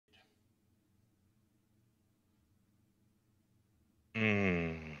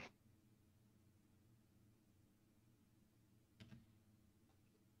Hmm.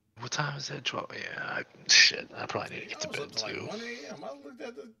 What time is it? 12. Yeah. Shit. I probably need to get to bed too. Like 1 a.m. I looked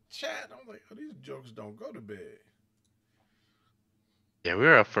at the chat. I'm like, oh, these jokes don't go to bed. Yeah, we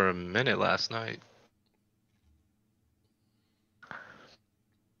were up for a minute last night.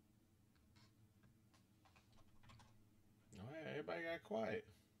 Everybody got quiet.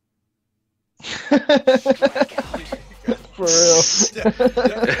 For real.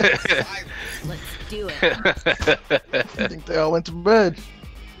 Let's do it. I think they all went to bed.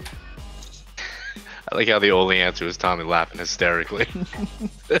 I like how the only answer was Tommy laughing hysterically.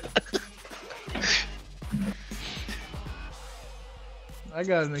 I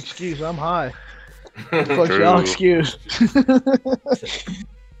got an excuse. I'm high. What's y'all excuse?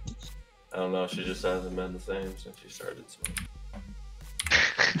 I don't know. She just hasn't been the same since she started smoking.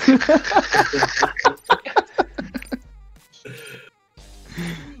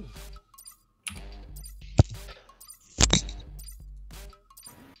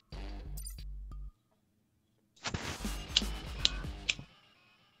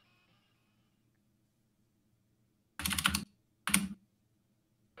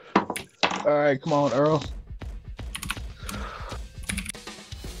 Alright, come on, Earl.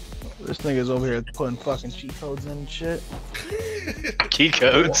 This nigga's over here putting fucking cheat codes in and shit. Key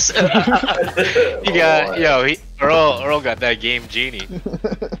codes. You got, yo, Earl got that game genie.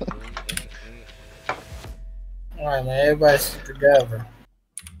 Alright, man, everybody sit together.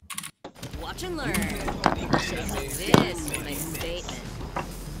 Watch and learn. This is my statement.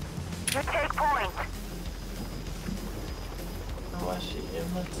 You take point. Why is she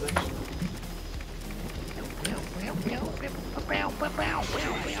in that section?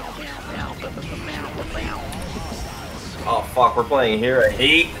 Oh fuck, we're playing here. I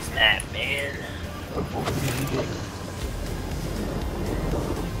hate this map, man.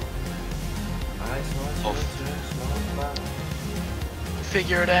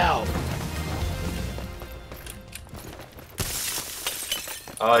 Figure it out.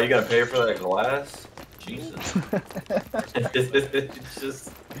 Oh, you gotta pay for that glass? Jesus. It's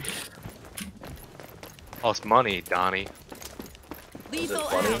just... Oh, it's money, Donnie. Lethal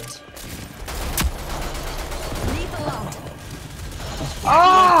funny? out. Lethal out.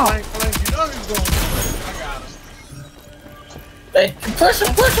 Ah! You know he's going. I got him. Hey, push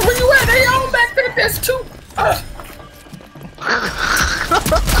him, where you at? They all back to the desk too.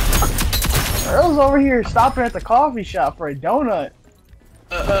 Earl's over here stopping at the coffee shop for a donut.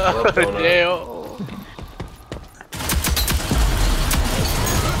 Damn.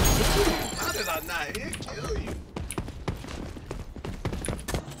 How did I not kill you?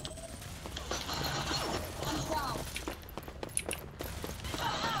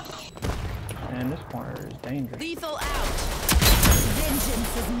 Man, this corner is dangerous. Lethal out.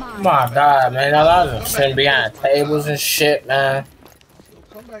 Vengeance is mine. Oh my god, man, I was just sitting behind tables and shit, man.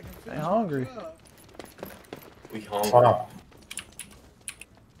 Come back and They finish. hungry. We hungry. Wow.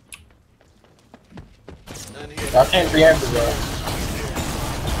 None here. I can't be everywhere.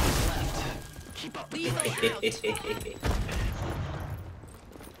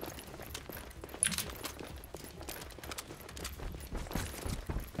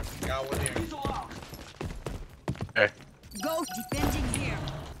 Got one here. Okay. Go defending here.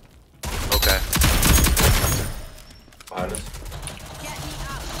 Okay. Minus. Get me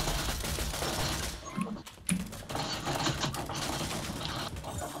out.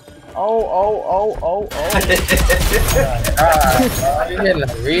 Oh. You getting a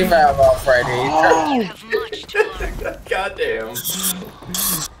revive off right here. Goddamn.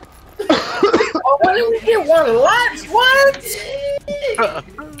 Oh, when did we get one lunch? What?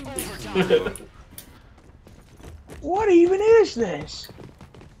 What even is this?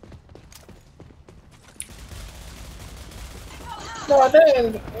 No,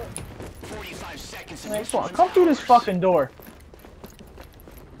 damn. Man, come on, come through this fucking door.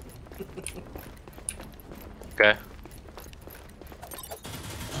 Okay.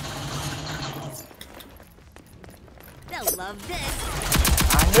 They'll love this.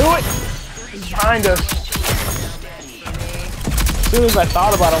 I knew it. He's behind us. As soon as I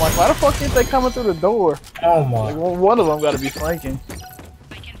thought about it, I'm like, why the fuck ain't they coming through the door? Oh my. Like, well, one of them got to be flanking.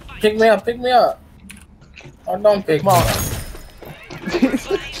 Pick me up. Oh, don't pick Come me on. up.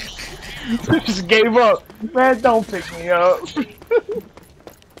 Just gave up. Man, don't pick me up.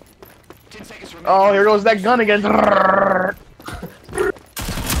 Oh, here goes that gun again.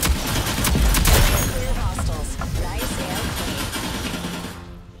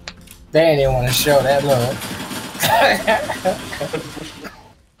 They ain't even want to show that look.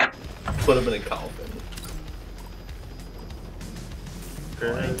 Put him in a coffin.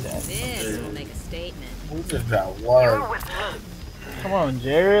 This will make a statement. We just got You're one. with me. Come on,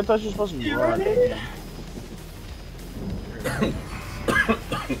 Jerry. I thought you were supposed to be running.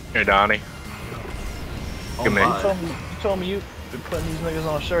 Here, Donnie. Oh Come here. my. You told me you been putting these niggas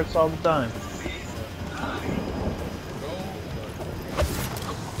on shirts all the time.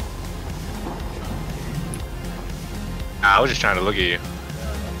 I was just trying to look at you.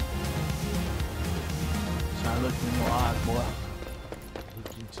 Trying to look in your eyes, boy.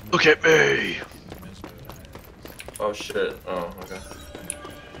 Look at me. Oh shit. Oh, okay.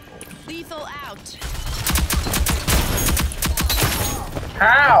 Lethal out.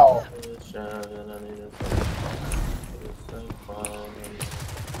 How?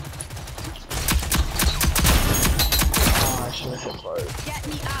 Oh, I should have fired. Get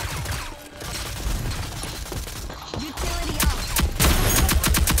me up. Utility out.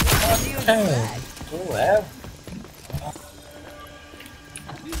 Dang. Ooh, that.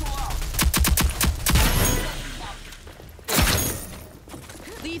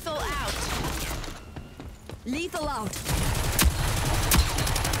 Lethal out. Lethal out.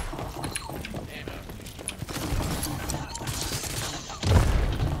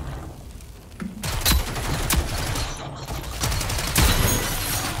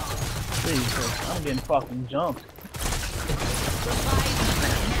 Jesus, I'm getting fucking jumped.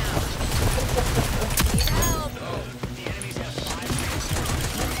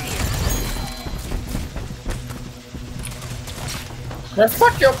 Man,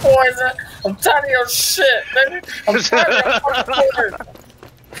 fuck your poison. I'm tired of your shit, baby. I'm tired of your fucking poison.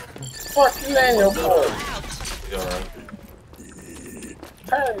 Fuck you and your poison. You alright?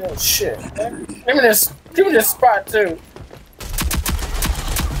 Tired of your shit, man. Give me this spot too.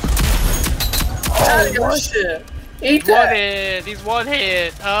 Tired of your shit. Eat One that. hit. He's one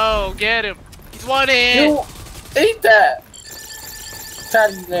hit. Oh, get him. He's one hit. You eat that.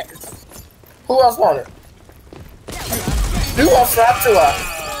 Tired of you niggas. Who else want it? You want some to us?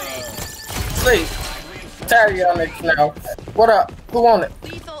 Sleep. Tired of y'all niggas now. What up? Who want it?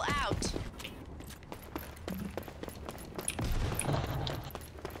 Lethal out.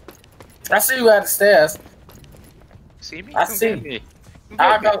 I see you at the stairs. See me? I Come see. get me. Come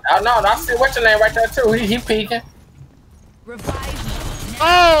I get me. go. I know. I see what's your name right there too. He peeking. Revive me.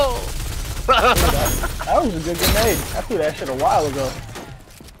 Oh! That was a good grenade. I threw that shit a while ago.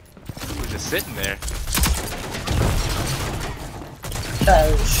 He was just sitting there.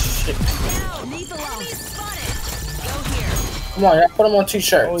 Oh shit. Lethal out. Spotted. Go here. Come on, y'all put him on Oh, he's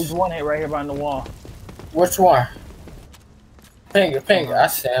t-shirts. one hit right here behind the wall. Which one? Finger. I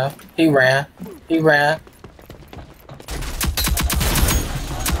see him. He ran.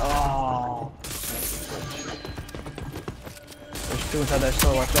 Oh. There's two inside that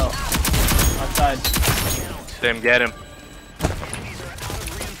store, watch out. Outside. Tim, get him.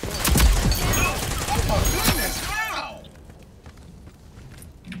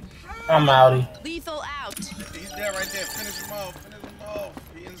 I'm outie. Lethal out. He's there right there. Finish him off. Finish him off.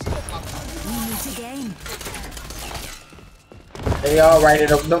 He in the store. We need to gain. They all right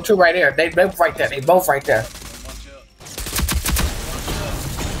there. Them two right there. They both right there.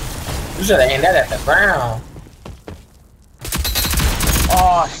 You should have aimed that at the ground.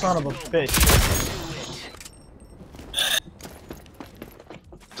 Oh, son of a bitch.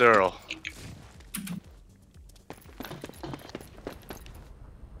 Zero.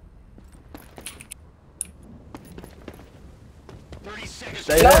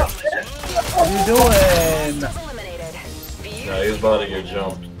 Stay there. What are you doing? Eliminated. No, he was about to get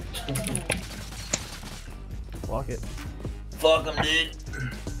jumped. Fuck it. Fuck him, dude.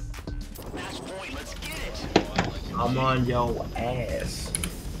 I'm on your ass.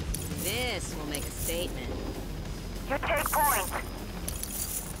 This will make a statement. You take point.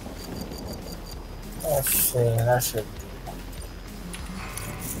 Oh shit, that shit.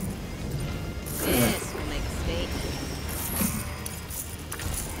 This will make a statement.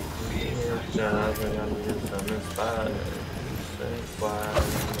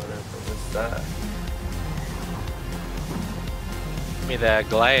 Give me that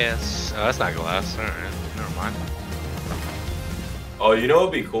glass. Oh, that's not glass. Alright, never mind. Oh, you know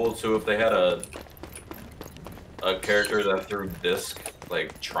what'd be cool too if they had a character that threw disc,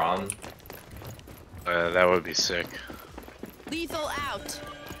 like Tron. That would be sick. Lethal out.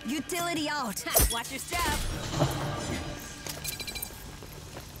 Utility out. Watch your step.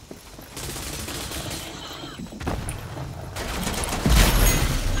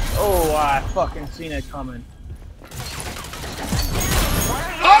 Oh, I fucking seen it coming.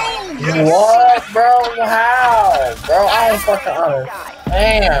 What, bro? How? Bro, I ain't fucking honest.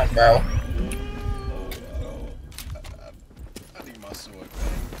 Damn, bro. I need my sword.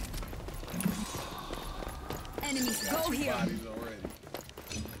 here. Bodies already.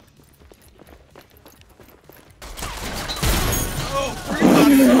 Oh, three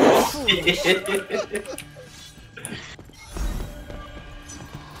bodies.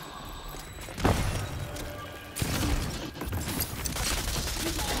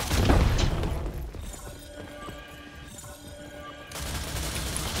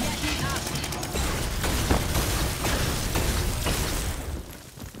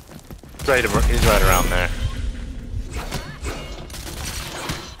 He's right around there.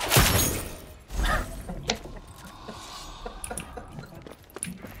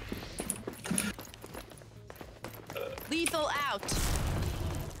 Lethal out.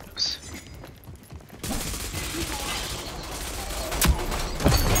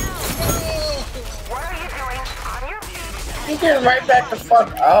 What are you doing? On your feet. You getting right back the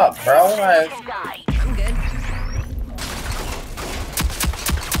fuck up, bro. Like, Die. I'm good.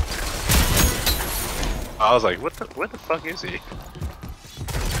 I was like, where the fuck is he?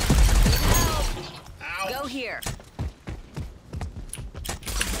 Go here.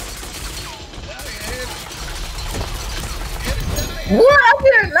 what? I'm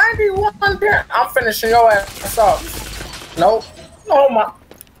getting 91 there. I'm finishing your ass off. Nope. Oh my.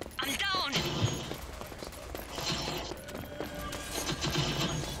 I'm down.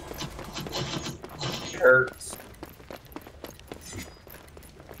 Hurts.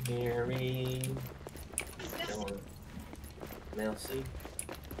 Gary. Now see.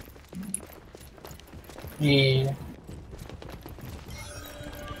 Yeah.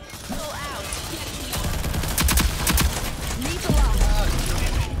 Lethal out. Lethal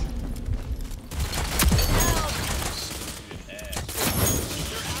out.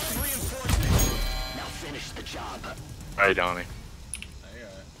 Right, Donnie.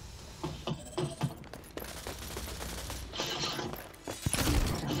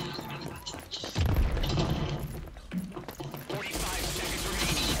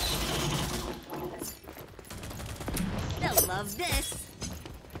 They'll love this.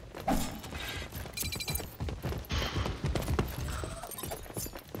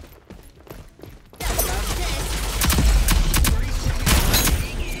 They'll love this.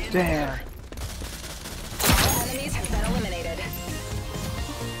 Damn. Enemies have been eliminated.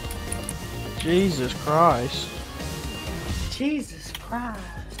 Jesus Christ. Jesus Christ.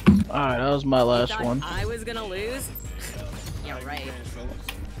 Alright, that was my last Thought one. I was gonna lose? You're right.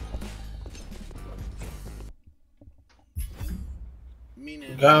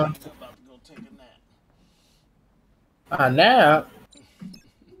 Meaning, Go. I'm about to go take a nap. Now.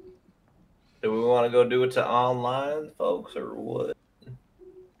 Do we want to go do it to online, folks, or what?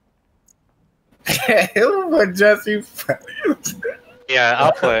 It was Jesse. Yeah,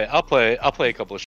 I'll play a couple of